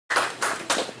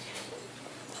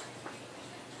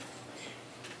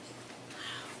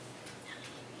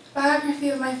Biography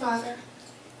of my father.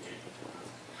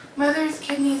 Mother's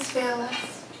kidneys fail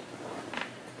us.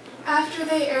 After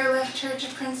they airlift her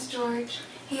to Prince George,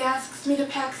 he asks me to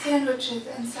pack sandwiches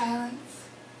in silence.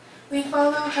 We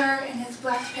follow her in his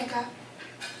black pickup.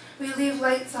 We leave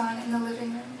lights on in the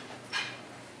living room.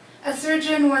 A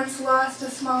surgeon once lost a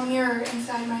small mirror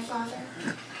inside my father.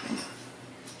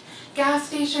 Gas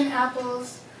station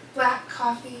apples, black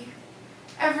coffee.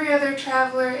 Every other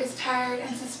traveler is tired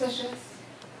and suspicious.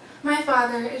 My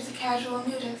father is a casual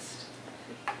nudist.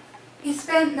 He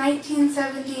spent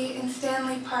 1970 in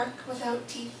Stanley Park without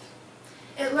teeth.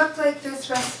 It looked like this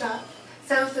rest stop,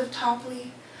 south of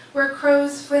Topley, where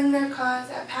crows fling their caws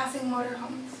at passing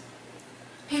motorhomes.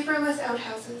 Paperless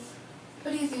outhouses,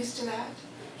 but he's used to that.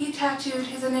 He tattooed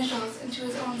his initials into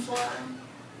his own forearm.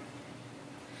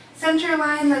 Center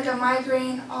line like a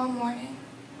migraine all morning.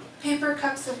 Paper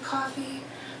cups of coffee,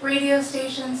 radio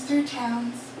stations through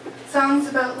towns, songs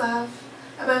about love,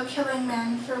 about killing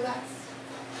men for less.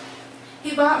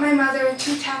 He bought my mother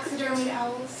 2 taxidermied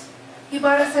owls. He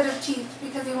bought a set of teeth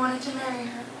because he wanted to marry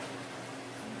her.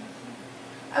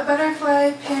 A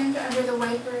butterfly pinned under the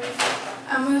wipers,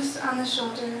 a moose on the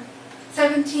shoulder,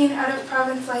 17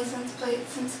 out-of-province license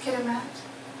plates since Kitimat.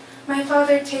 My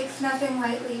father takes nothing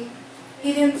lightly.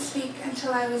 He didn't speak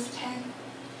until I was 10.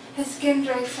 His skin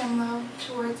drags him low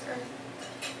towards earth.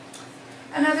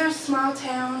 Another small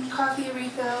town, coffee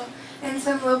refill, and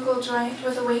some local joint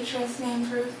with a waitress named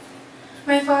Ruth.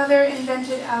 My father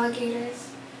invented alligators.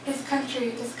 His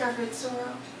country discovered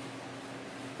sorrow.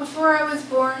 Before I was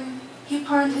born, he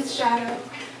pawned his shadow.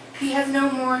 He has no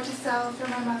more to sell for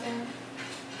my mother.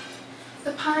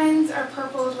 The pines are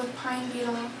purpled with pine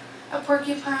beetle. A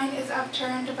porcupine is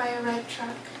upturned by a red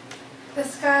truck. The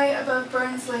sky above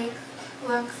Burns Lake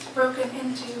looks broken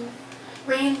into.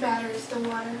 Rain batters the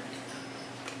water.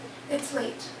 It's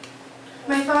late.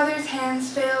 My father's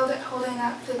hands failed at holding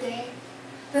up the day.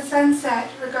 The sun set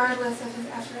regardless of his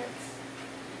efforts.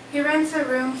 He rents a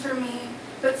room for me,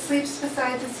 but sleeps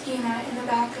beside the skina in the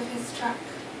back of his truck.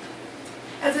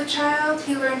 As a child,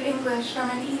 he learned English from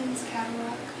an Eaton's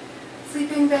catalog.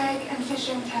 Sleeping bag and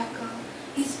fishing tackle.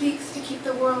 He speaks to keep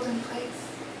the world in place.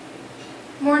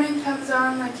 Morning comes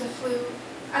on like the flu,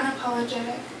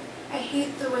 unapologetic. I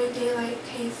hate the way daylight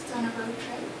tastes on a road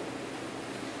trip.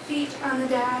 Feet on the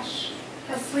dash,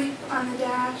 asleep on the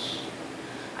dash.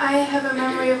 I have a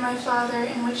memory of my father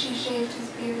in which he shaved his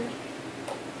beard.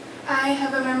 I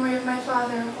have a memory of my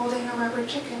father holding a rubber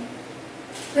chicken.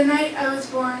 The night I was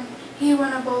born, he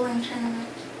won a bowling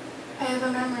tournament. I have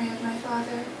a memory of my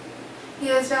father. He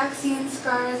has vaccine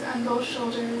scars on both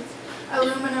shoulders,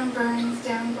 aluminum burns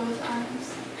down both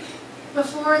arms.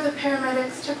 Before the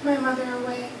paramedics took my mother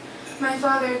away, my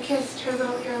father kissed her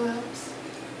little earlobes.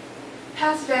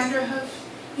 Past Vanderhoof,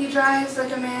 he drives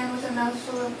like a man with a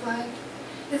mouthful of blood.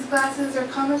 His glasses are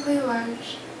comically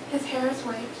large, his hair is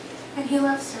white, and he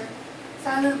loves her,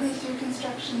 silently through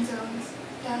construction zones,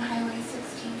 down Highway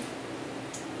 16.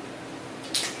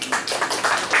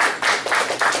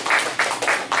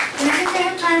 And I think I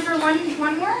have time for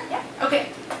one more? Yeah. Okay.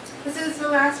 This is the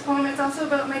last poem. It's also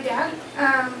about my dad,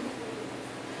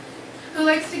 who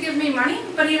likes to give me money,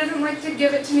 but he doesn't like to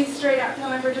give it to me straight up. He'll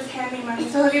never just hand me money.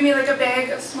 So he'll give me like a bag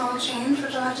of small change,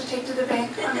 which I'll have to take to the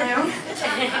bank on my own.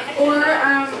 Or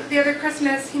the other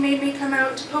Christmas, he made me come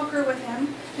out to poker with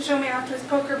him to show me off to his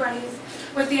poker buddies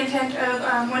with the intent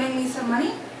of winning me some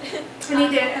money. And he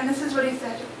did, and this is what he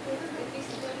said.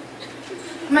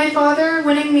 My father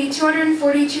winning me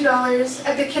 $242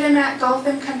 at the Kitimat Golf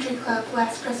and Country Club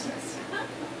last Christmas.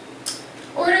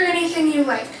 Order anything you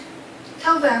like.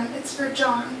 Tell them it's for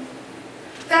John.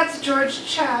 That's George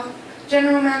Chow,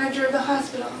 general manager of the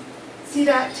hospital. See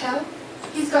that tell?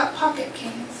 He's got pocket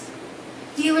kings.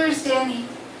 Dealer's Danny,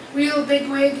 real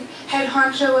bigwig, head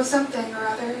honcho of something or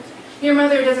other. Your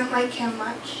mother doesn't like him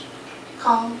much.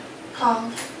 Call.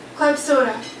 Club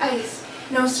soda, ice,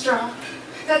 no straw.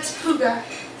 That's Puga,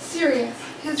 serious,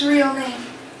 his real name.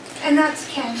 And that's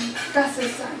Ken,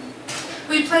 Gus's son.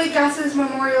 We play Gus's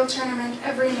memorial tournament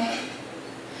every May.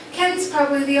 Ken's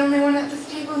probably the only one at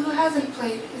this table who hasn't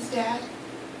played his dad.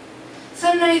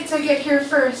 Some nights I get here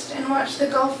first and watch the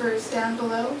golfers down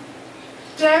below.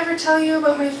 Did I ever tell you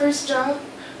about my first job,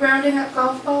 rounding up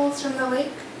golf balls from the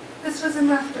lake? This was in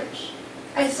Lethbridge.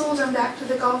 I sold them back to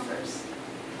the golfers.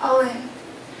 All in.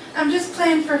 I'm just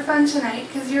playing for fun tonight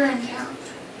because you're in town.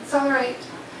 It's all right.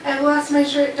 I've lost my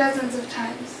shirt dozens of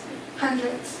times.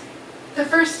 Hundreds. The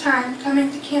first time coming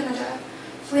to Canada,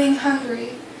 fleeing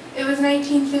Hungary. It was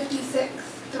 1956,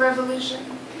 the revolution.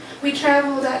 We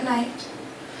traveled at night.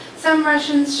 Some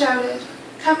Russians shouted,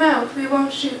 "Come out, we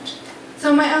won't shoot."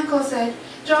 So my uncle said,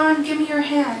 "John, give me your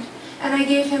hand." And I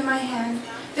gave him my hand.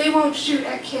 "They won't shoot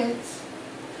at kids."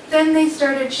 Then they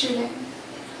started shooting.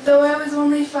 Though I was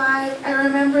only 5, I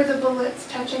remember the bullets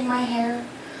touching my hair,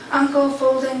 Uncle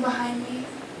folding behind me.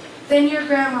 Then your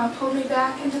grandma pulled me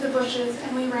back into the bushes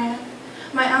and we ran,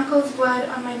 my uncle's blood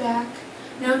on my back,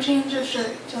 no change of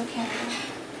shirt till Canada.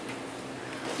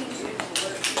 Thank you.